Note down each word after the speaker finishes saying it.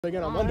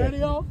Again on Monday. Ready,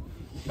 y'all?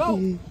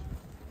 Go!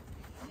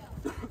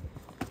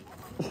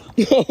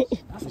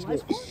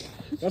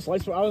 That's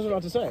lights. I was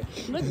about to say.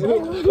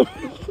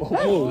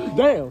 Oh,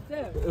 damn!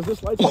 Is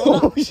this lights?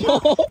 Oh, is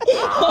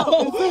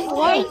this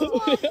light?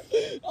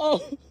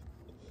 Oh,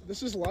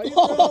 this is light.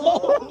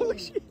 Oh,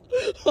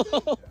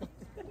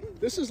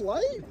 this is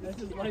light. That's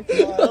just like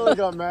Oh, I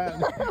got mad.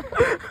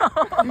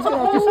 He's gonna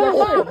have to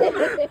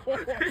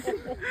step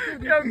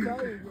in. Yo,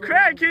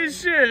 crack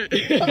his shit.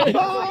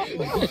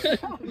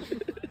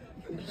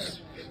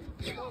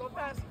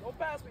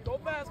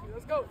 Don't pass me.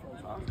 Let's go.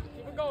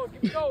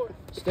 Keep it going.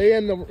 Stay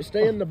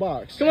in the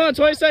box. Come on,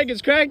 20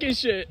 seconds. Crack his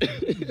shit.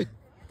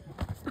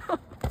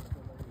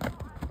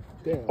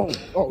 Damn.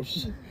 Oh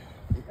shit.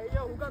 Hey,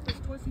 yo, who got this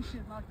twisty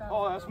shit knocked out?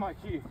 Oh, that's my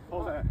key.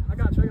 Hold that. I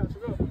got you. Go.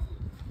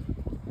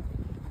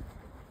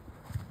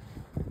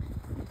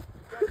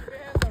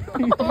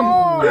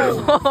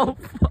 Oh,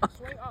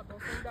 Swing up, don't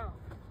swing down.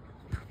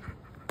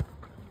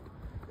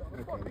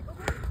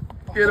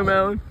 get him,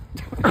 Alan.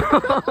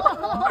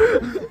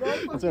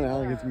 That's when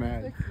Alan gets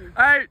mad.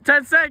 All right,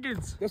 10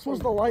 seconds. This was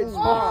the light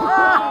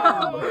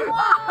spot.